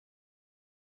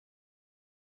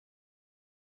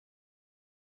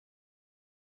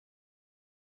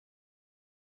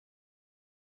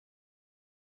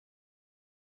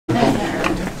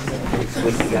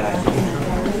squeaky guy.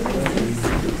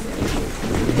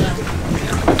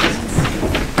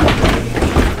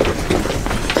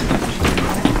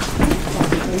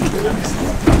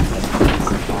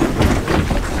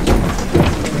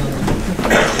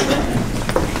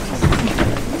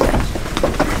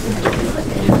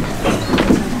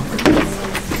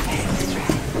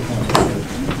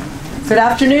 Good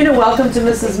afternoon and welcome to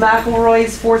Mrs.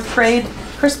 McElroy's 4th grade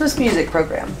Christmas music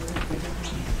program.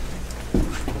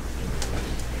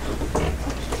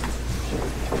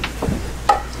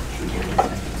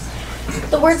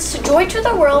 The words "To Joy to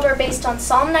the World" are based on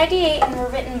Psalm 98 and were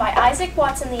written by Isaac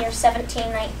Watts in the year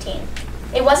 1719.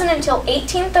 It wasn't until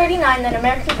 1839 that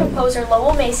American composer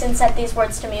Lowell Mason set these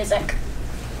words to music.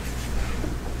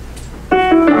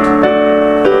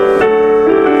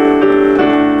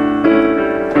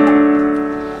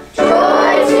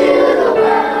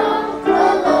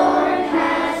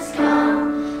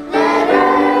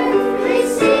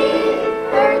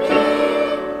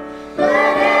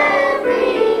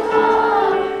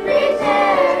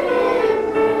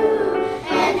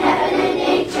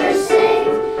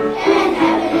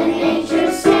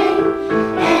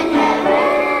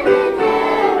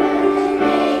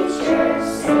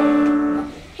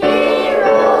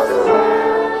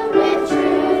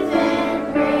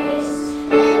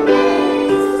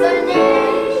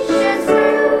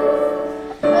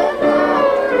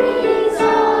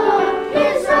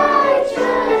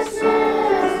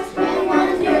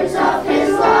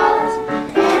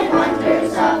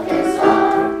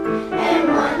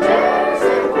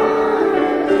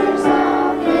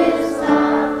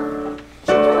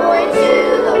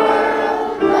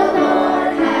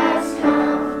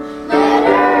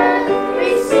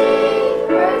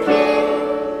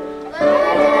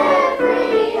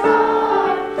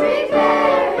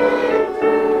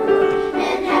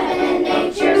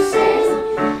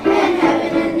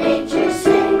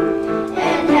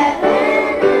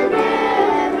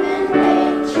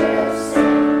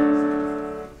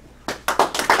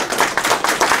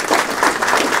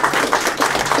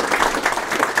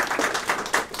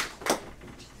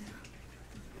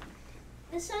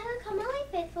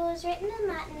 Was written in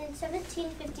Latin in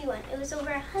 1751. It was over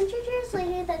 100 years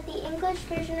later that the English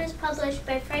version was published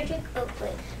by Frederick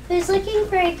Oakview, who was looking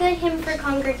for a good hymn for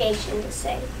congregation to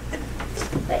sing.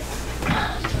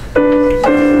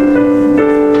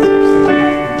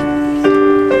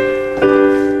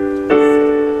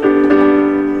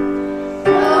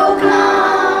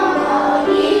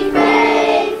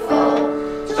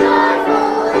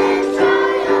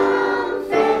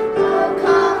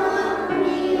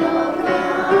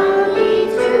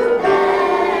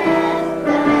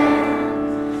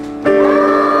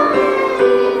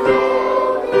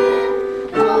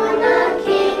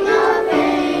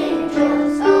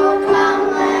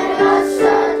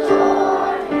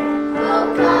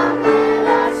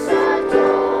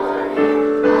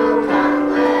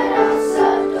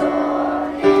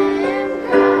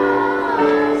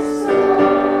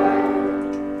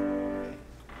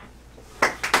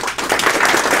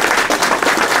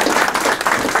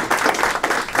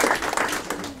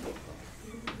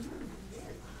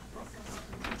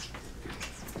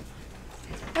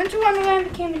 Winter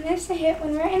Wonderland became an instant hit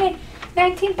when written in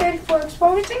 1934,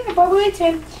 exposing the bubbly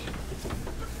tune.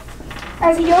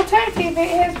 As a Yuletide favorite,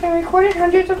 it has been recorded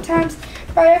hundreds of times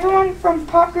by everyone from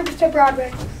pop groups to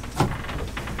Broadway.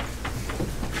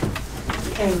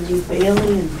 Okay, we do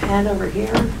Bailey and Pat over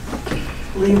here,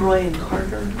 Leroy and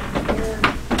Carter here,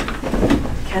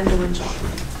 Kendall and John.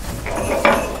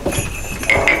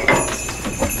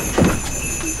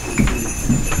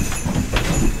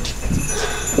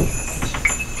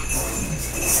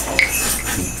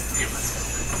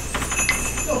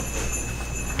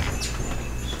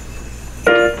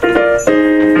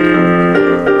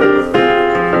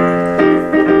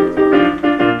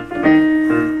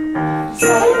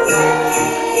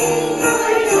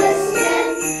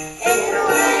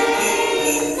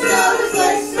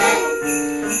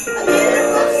 A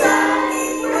beautiful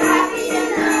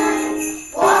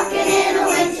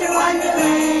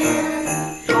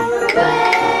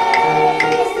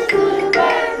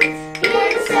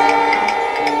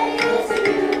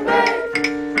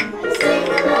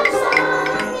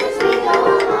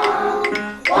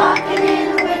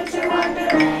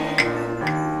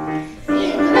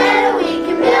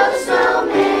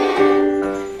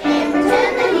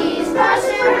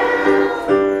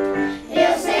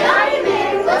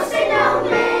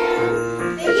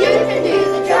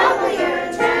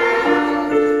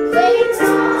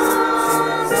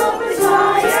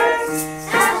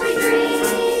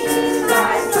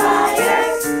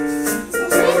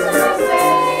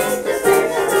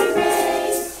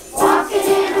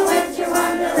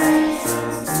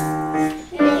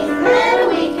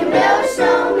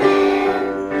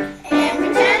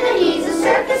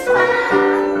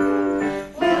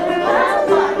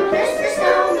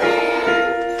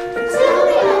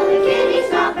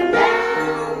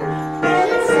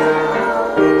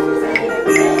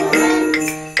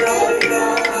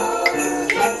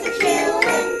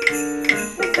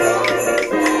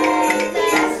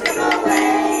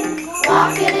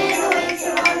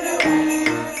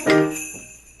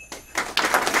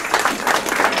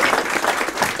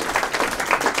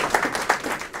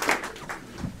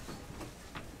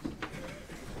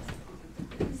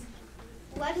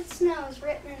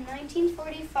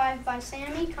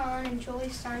Sammy Kahn and Julie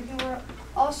Stein, who were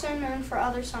also known for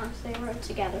other songs they wrote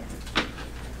together.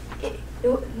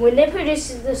 When they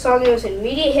produced the song, it was an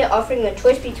immediate hit, offering a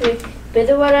choice between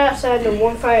bitter weather outside and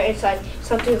warm fire inside,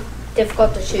 something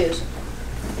difficult to choose.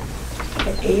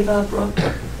 And Ava, Brooke,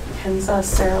 Kenza,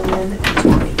 Sarah Lynn, and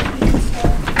Tori.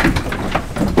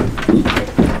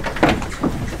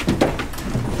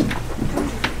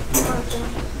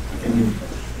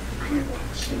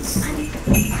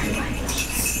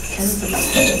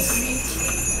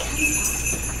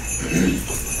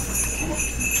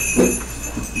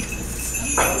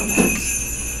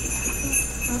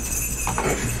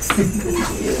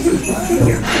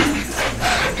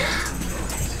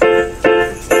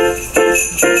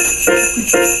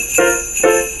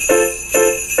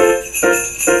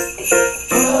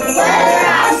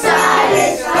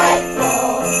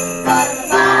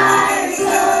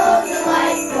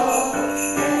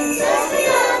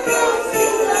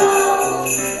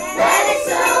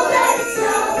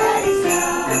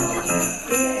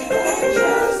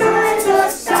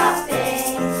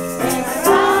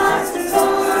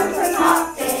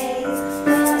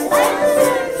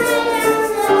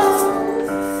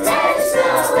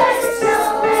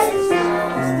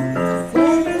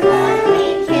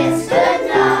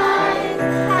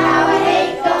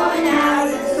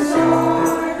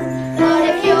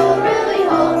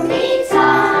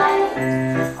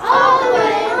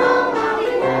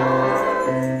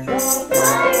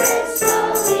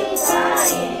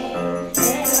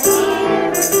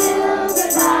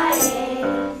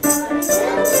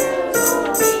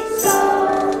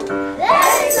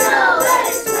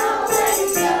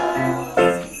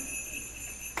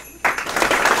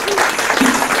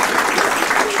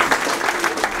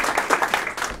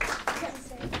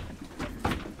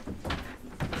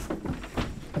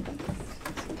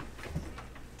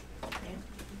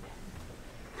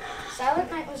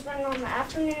 Silent Night was written on the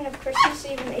afternoon of Christmas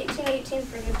Eve in 1818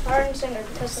 for guitar and singer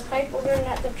because the pipe organ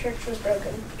at the church was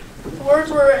broken. The words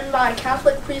were written by a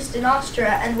Catholic priest in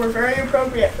Austria and were very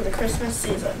appropriate for the Christmas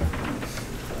season.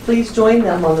 Please join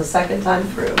them on the second time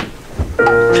through.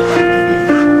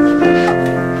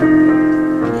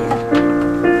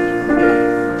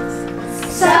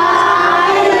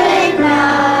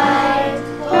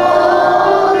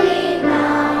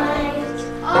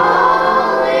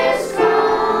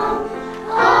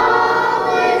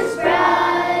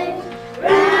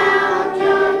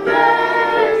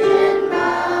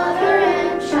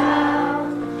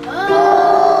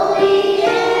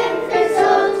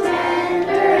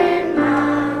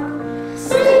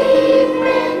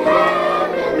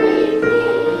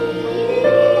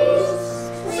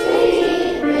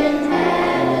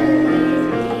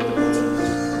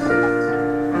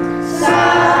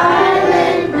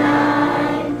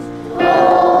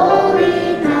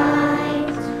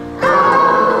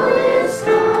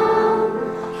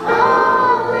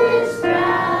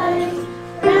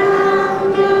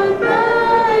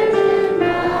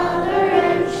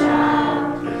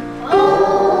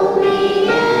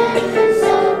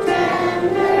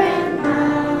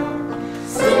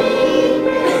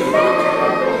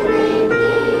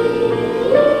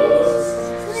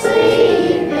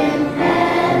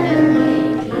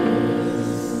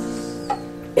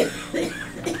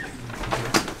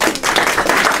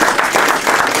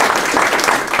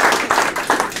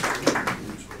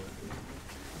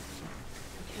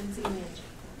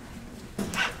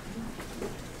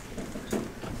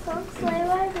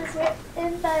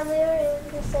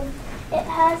 It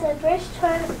has a brisk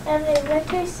tone and a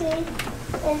winter scene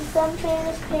and some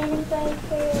famous painting by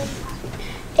Carrier.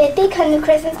 It became a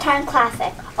Christmas time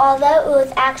classic, although it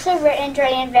was actually written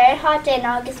during a very hot day in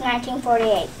August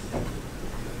 1948.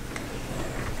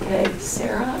 Okay,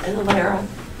 Sarah and Alara.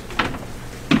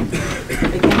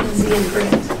 Mackenzie and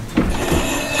Grant.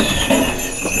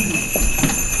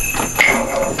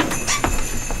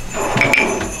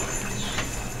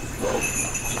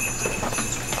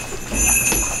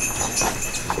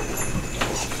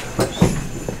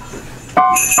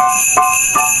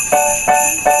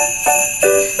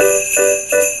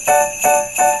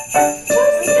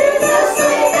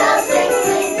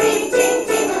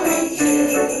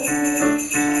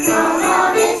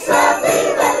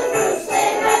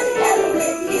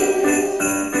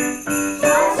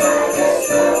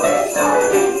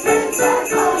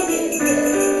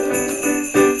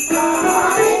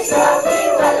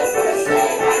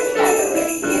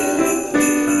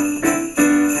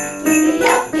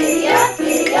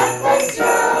 Let's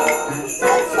go.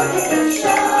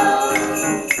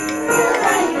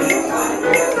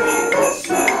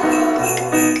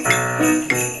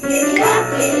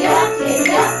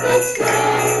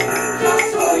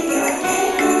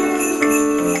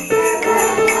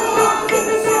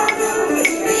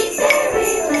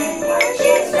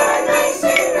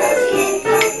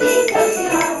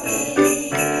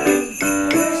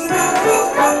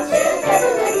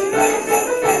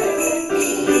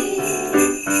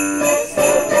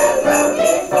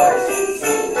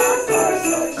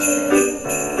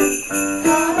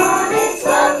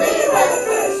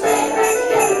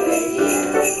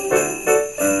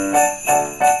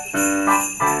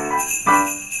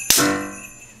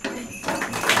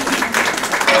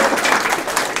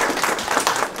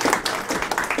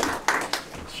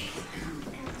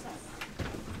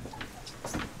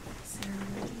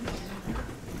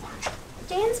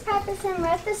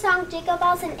 wrote the song Jingle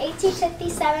Bells in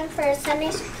 1857 for his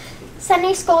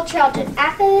Sunday school children.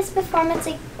 After this performance,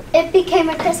 it became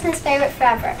a Christmas favorite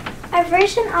forever. Our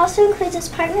version also includes his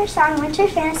partner song Winter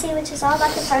Fantasy, which is all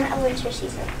about the fun of winter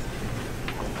season.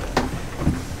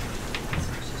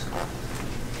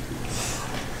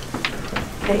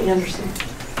 Hey, Anderson.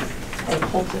 Hey,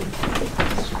 Holton.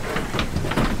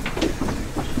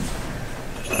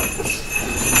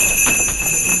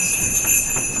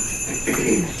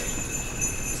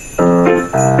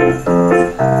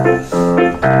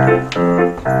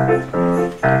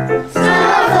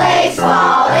 Snowflakes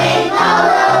falling all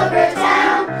over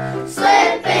town,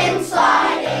 slipping,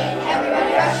 sliding,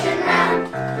 everybody rushing round.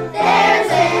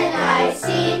 There's an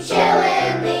icy chill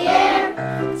in the air,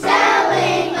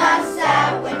 telling us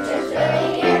that winter's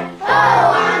really here. Oh,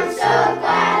 I'm so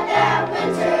glad that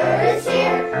winter is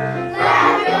here.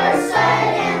 Glad you're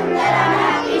sweating, that I'm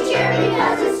happy cheer,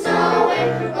 because it's snowing,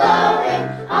 blowing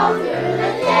all through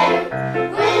the day.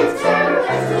 Winter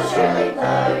winds will surely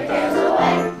blow your cares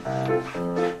away.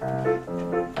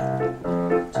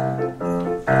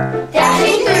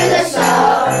 Dashing through the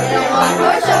snow in a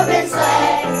one-horse open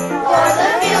sleigh, o'er the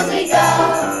fields we go,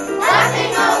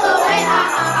 laughing all the way. Ha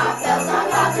ha ha, bells on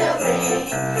bobtail ring,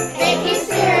 making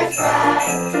spirits bright.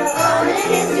 Oh, and it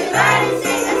is to ride and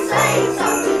sing a sleighing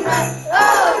song tonight.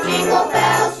 Oh, jingle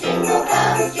bells, jingle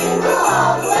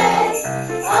all the way.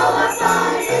 Oh, what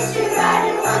fun it is to ride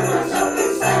in a one-horse open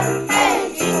sleigh.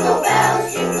 Hey, jingle bells,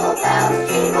 jingle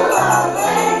all the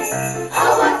way.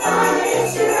 Oh, what fun it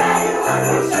is to ride in a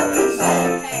one-horse open sleigh.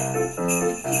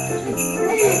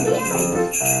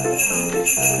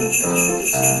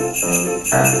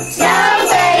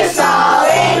 Snowflakes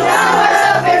falling, one-horse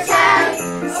open town,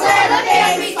 sleigh the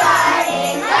fields be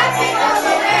gliding, laughing all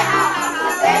the way. Ha ha ha,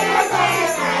 there's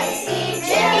an icy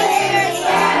chill in the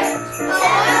air,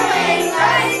 snowing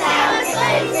right now, it's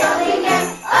sleigh sailing again.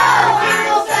 Oh,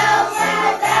 jingle bells,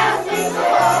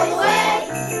 jingle all the way.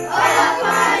 Oh, what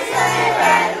fun it is to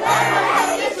ride in a one-horse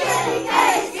open sleigh.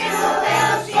 Hey, jingle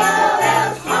bells,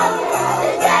 all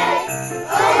the day.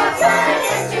 Oh, what fun it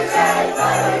is to ride in a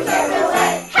one-horse open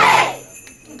sleigh. Hey!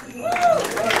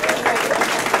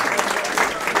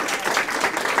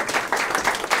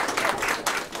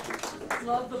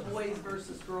 Love the boys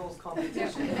versus girls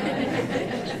competition.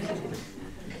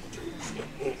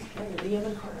 Liam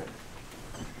and Carter.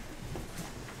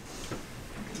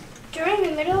 During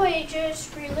the Middle Ages,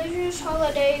 religious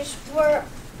holidays were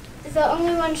the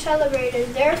only ones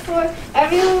celebrated. Therefore,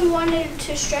 everyone wanted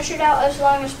to stretch it out as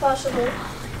long as possible.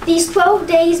 These 12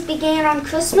 days began on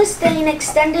Christmas Day and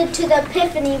extended to the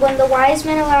Epiphany when the wise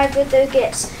men arrived with their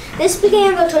gifts. This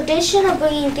began the tradition of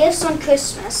bringing gifts on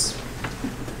Christmas.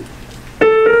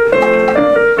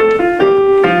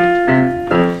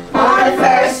 On the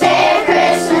first day of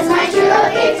Christmas, my true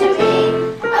love gave to me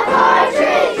a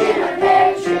partridge in a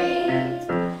pear tree.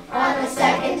 On the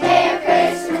second day of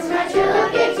Christmas, my true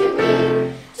love gave to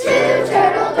me 2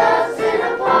 turtle doves and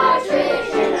a partridge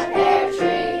in a pear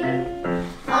tree.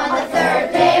 On the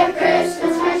third day of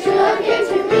Christmas, my true love gave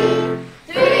to me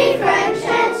 3 French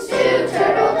hens, 2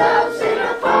 turtle doves and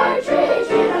a partridge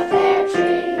in a pear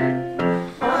tree.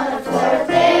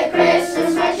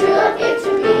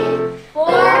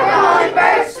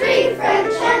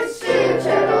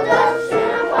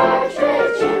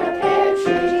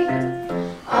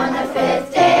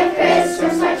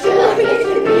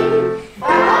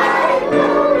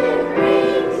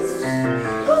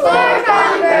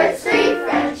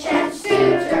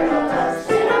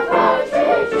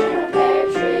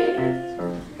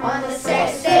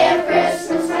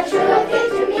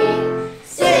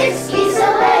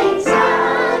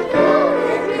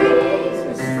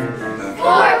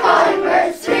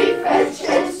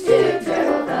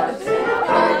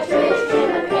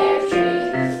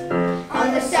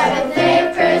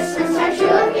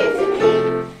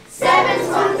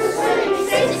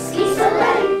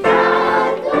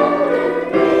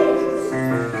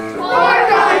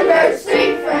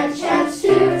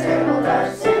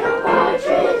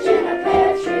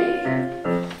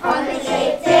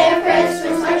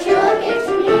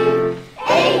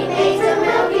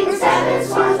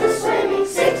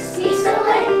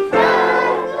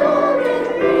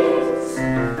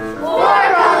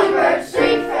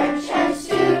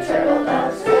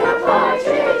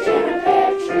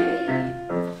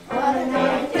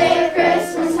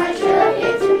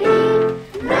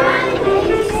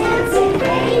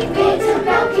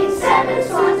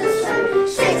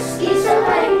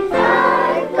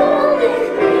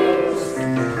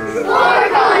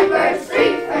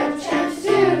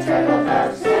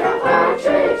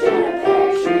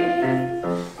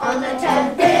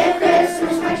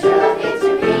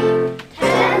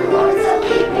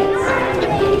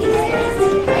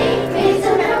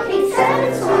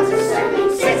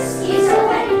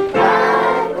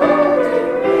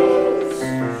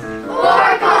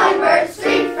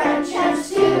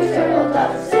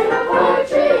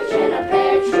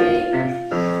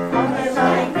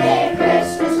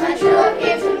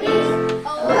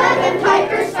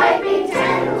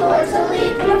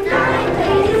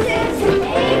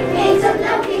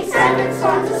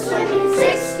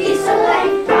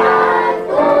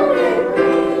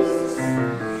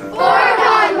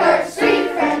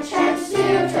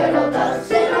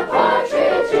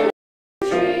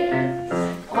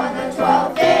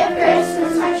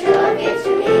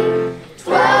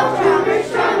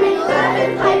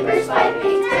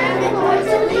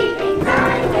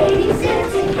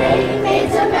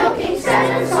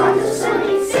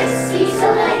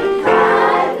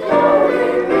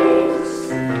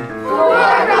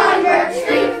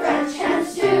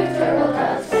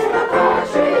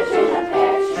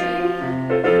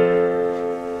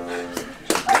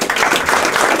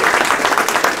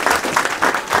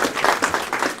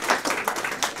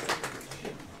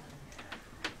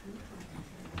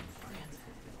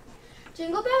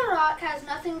 Jingle Bell Rock has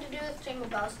nothing to do with Jingle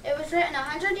Bells. It was written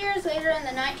 100 years later in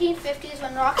the 1950s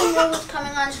when rock and roll was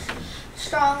coming on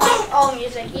strong like all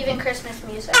music, even Christmas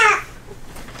music.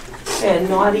 And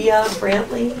Nadia,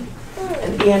 Brantley,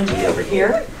 and Angie over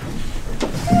here.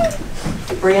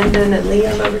 Brandon and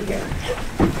Liam over here.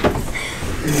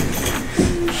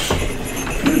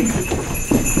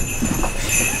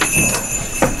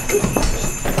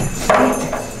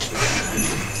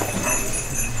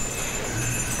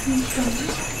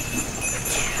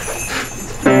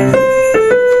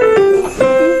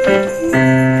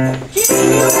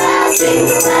 Jingle bells,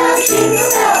 jingle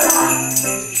bell rock.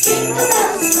 Jingle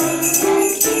bells swing and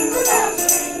jingle bells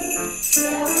ring.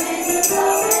 Snowing and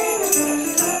blowing and pushing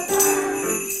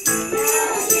the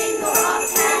now jingle rock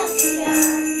has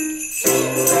begun.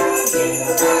 Jingle bells,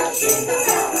 jingle bells, jingle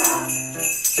bell rock.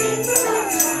 Jingle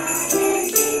bells chime and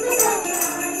jingle bell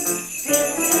chime.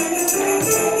 Ring and ring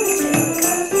and jingle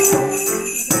bells roll.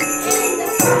 In the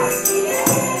frosty air,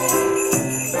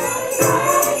 the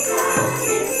bright clouds,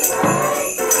 it's the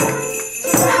right time.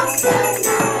 Rock the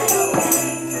night away.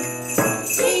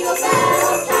 Jingle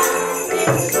bell time,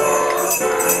 it's swell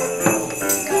time.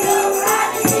 Go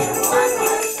riding in a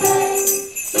one-horse sleigh.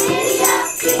 Giddy up,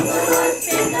 jingle horse,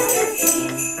 pick up your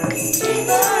feet.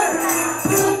 Jingle around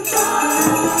the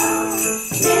clock.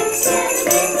 Mix and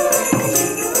mingle and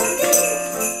jingle beat.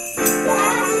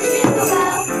 That's the jingle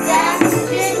bell, that's the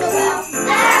jingle bell,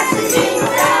 that's the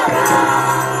jingle bell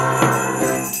rock.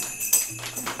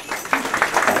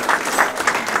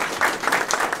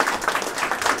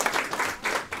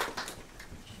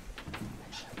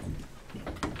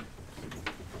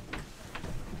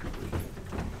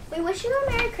 We Wish You a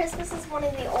Merry Christmas is one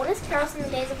of the oldest carols in the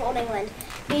days of Old England.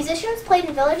 Musicians played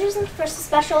in villages and for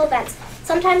special events.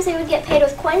 Sometimes they would get paid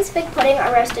with coins, fig pudding,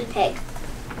 or roasted pig.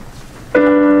 We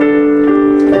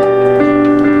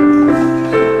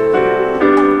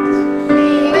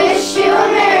wish you a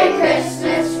Merry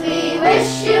Christmas. We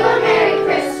wish you a Merry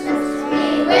Christmas.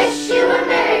 We wish you a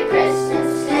Merry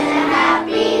Christmas and a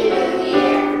Happy New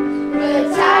Year. Good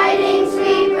tidings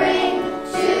we bring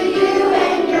to you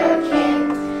and your kin.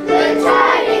 Good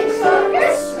tidings for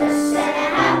Christmas and a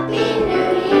Happy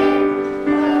New Year.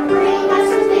 Oh, bring us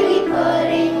some figgy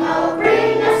pudding. Oh,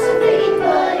 bring us some figgy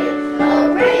pudding. Oh,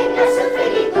 bring us some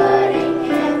figgy pudding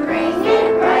and bring it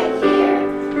right here.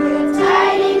 Good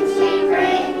tidings we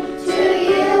bring to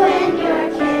you and your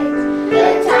kin.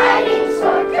 Good tidings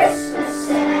for Christmas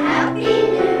and a Happy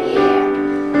New Year.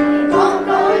 We won't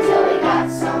go until we got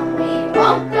some. We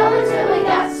won't go until we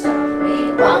got some. We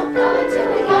won't go until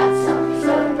we got some.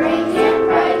 So bring it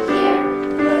right here.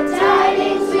 Good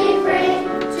tidings we bring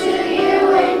to you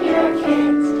and your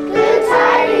kin. Good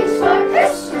tidings for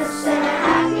Christmas and a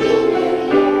Happy New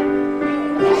Year.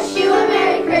 We wish you a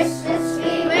Merry Christmas.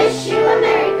 We wish you a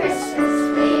Merry Christmas.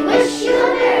 We wish you a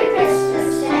Merry Christmas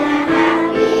and a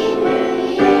Happy New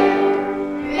Year.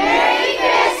 Merry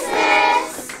Christmas!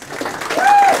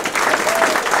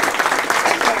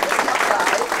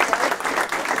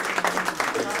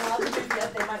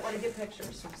 They might want to get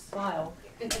pictures, so smile.